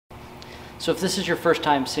So if this is your first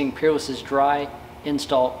time seeing Peerless's Dry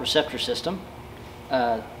Install Receptor System,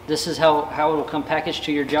 this is how it will come packaged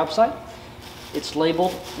to your job site. It's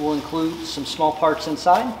labeled, will include some small parts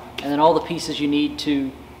inside, and then all the pieces you need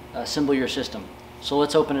to assemble your system. So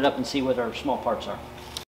let's open it up and see what our small parts are.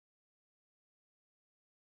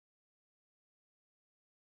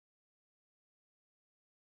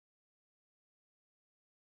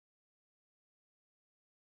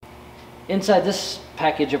 Inside this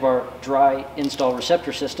package of our Dry Install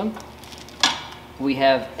Receptor System, we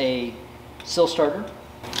have a sill starter.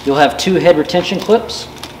 You'll have 2 head retention clips.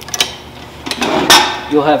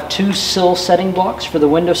 You'll have 2 sill setting blocks for the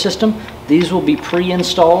window system. These will be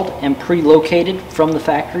pre-installed and pre-located from the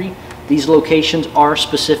factory. These locations are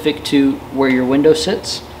specific to where your window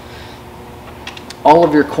sits. All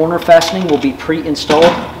of your corner fastening will be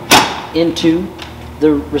pre-installed into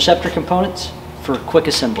the receptor components for quick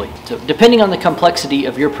assembly. So depending on the complexity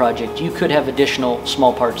of your project, you could have additional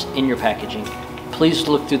small parts in your packaging. Please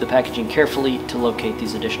look through the packaging carefully to locate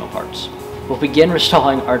these additional parts. We'll begin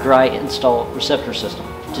installing our Dry Install Receptor System.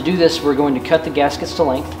 To do this, we're going to cut the gaskets to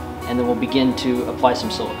length, and then we'll begin to apply some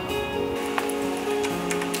silicone.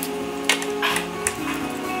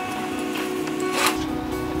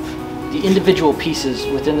 The individual pieces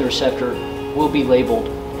within the receptor will be labeled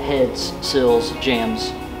heads, sills,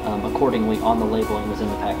 jambs, accordingly on the labeling within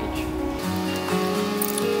the package.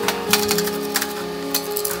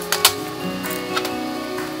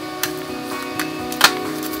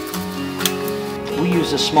 We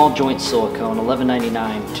use a small joint silicone,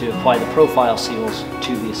 $11.99, to apply the profile seals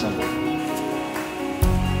to the assembly.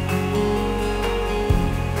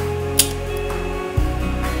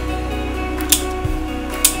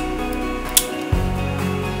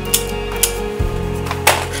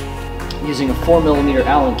 Using a 4mm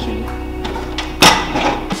Allen key,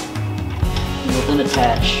 we will then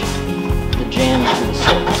attach the jambs to the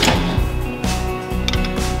sills.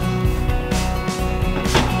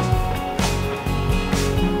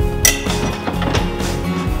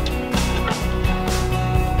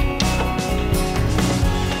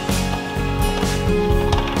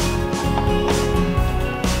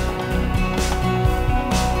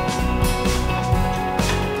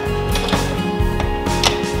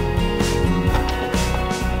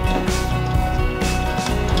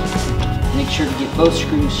 Make sure to get both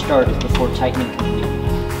screws started before tightening completely.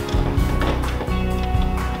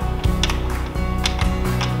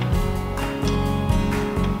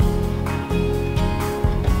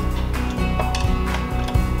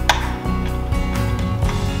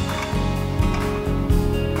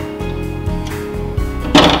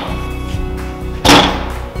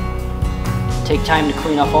 Take time to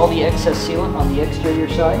clean off all the excess sealant on the exterior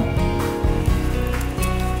side.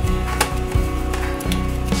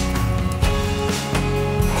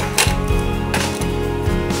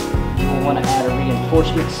 Want to add a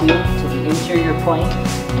reinforcement seal to the interior plane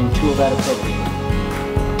and tool that appropriately.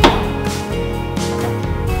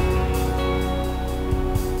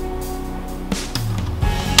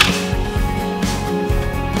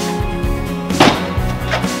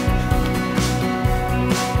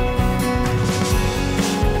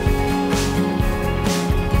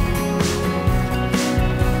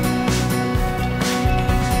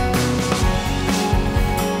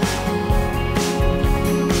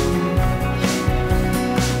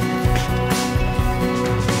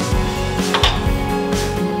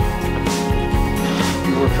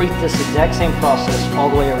 Repeat this exact same process all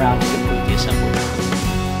the way around to complete the assembly.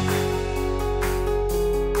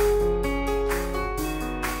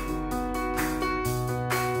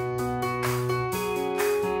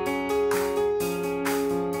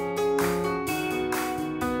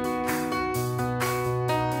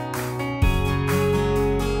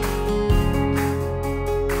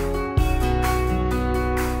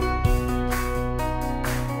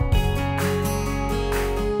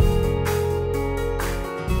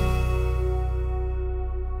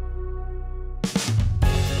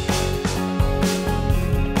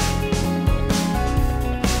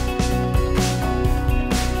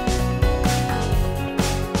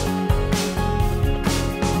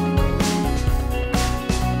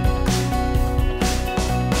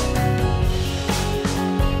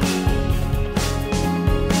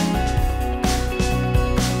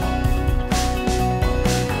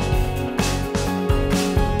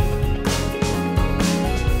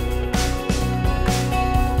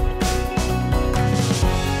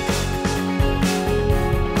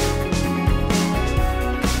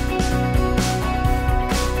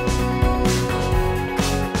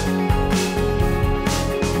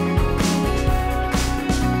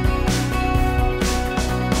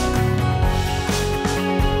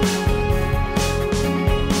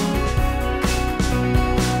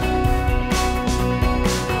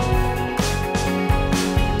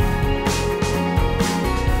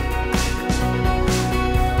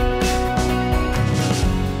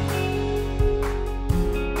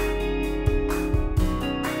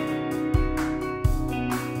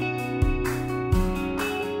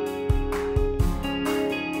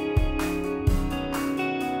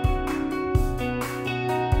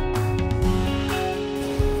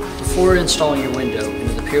 Before installing your window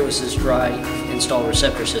into the Peerless's Dry Install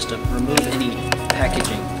Receptor System, remove any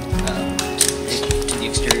packaging to the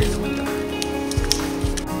exterior of the window.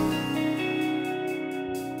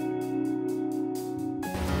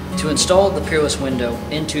 To install the Peerless window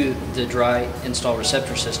into the Dry Install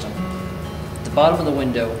Receptor System, the bottom of the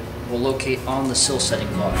window will locate on the sill setting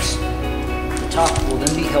box. The top will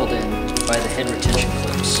then be held in by the head retention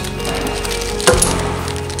clips.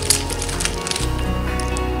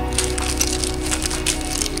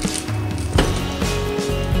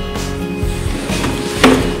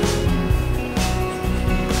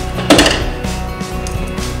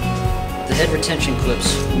 The head retention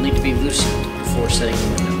clips will need to be loosened before setting the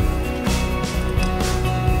window.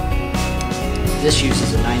 This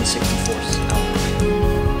uses a 9/64 outlet.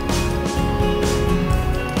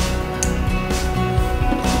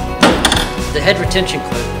 The head retention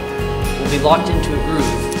clip will be locked into a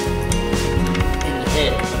groove in the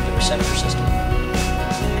head of the receptor system.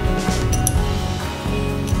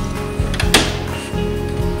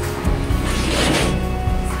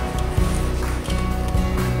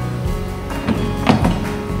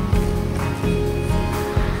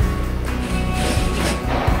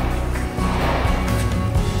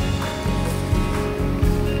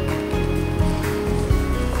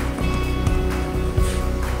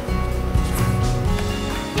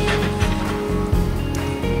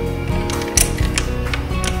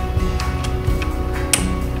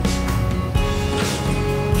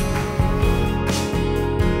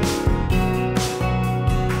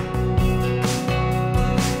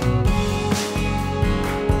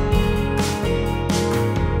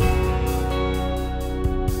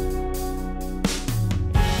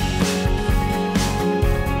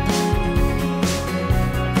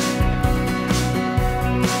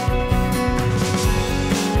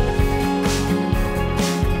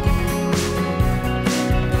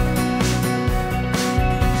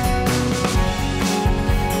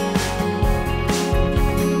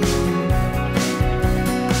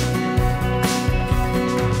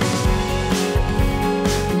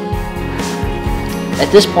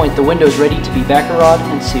 At this point, the window is ready to be baccarod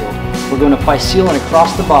and sealed. We're going to apply sealant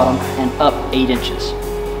across the bottom and up 8 inches.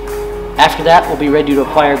 After that, we'll be ready to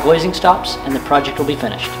apply our glazing stops and the project will be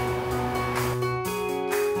finished.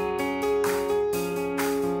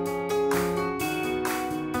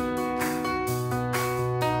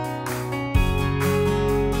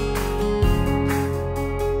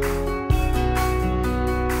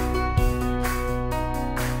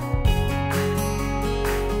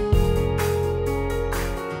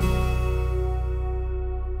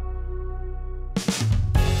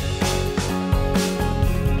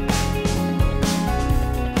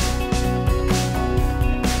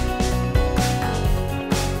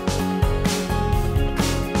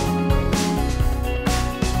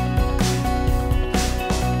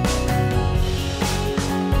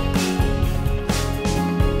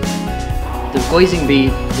 The glazing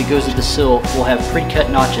bead that goes at the sill will have pre-cut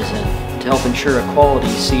notches in to help ensure a quality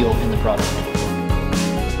seal in the product.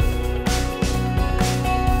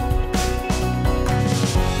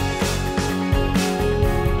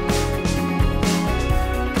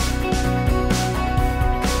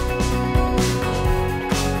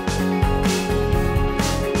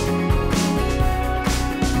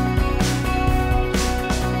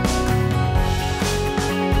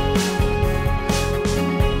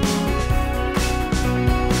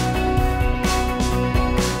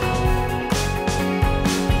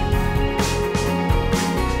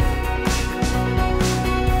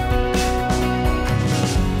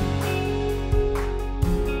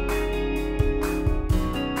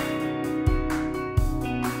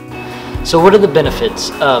 So what are the benefits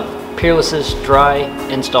of Peerless's Dry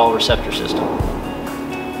Install Receptor System?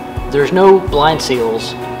 There's no blind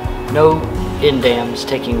seals, no end dams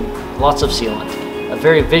taking lots of sealant, a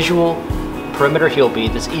very visual perimeter heel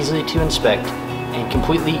bead that's easy to inspect and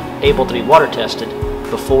completely able to be water tested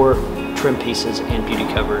before trim pieces and beauty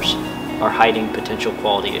covers are hiding potential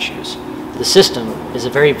quality issues. The system is a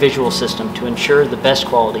very visual system to ensure the best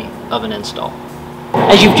quality of an install.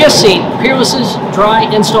 As you've just seen, Peerless's Dry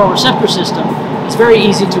Install Receptor System is very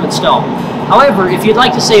easy to install. However, if you'd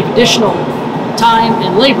like to save additional time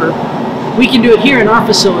and labor, we can do it here in our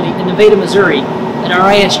facility in Nevada, Missouri at our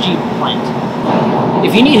ISG plant.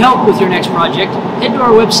 If you need help with your next project, head to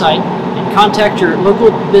our website and contact your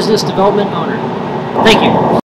local business development owner. Thank you.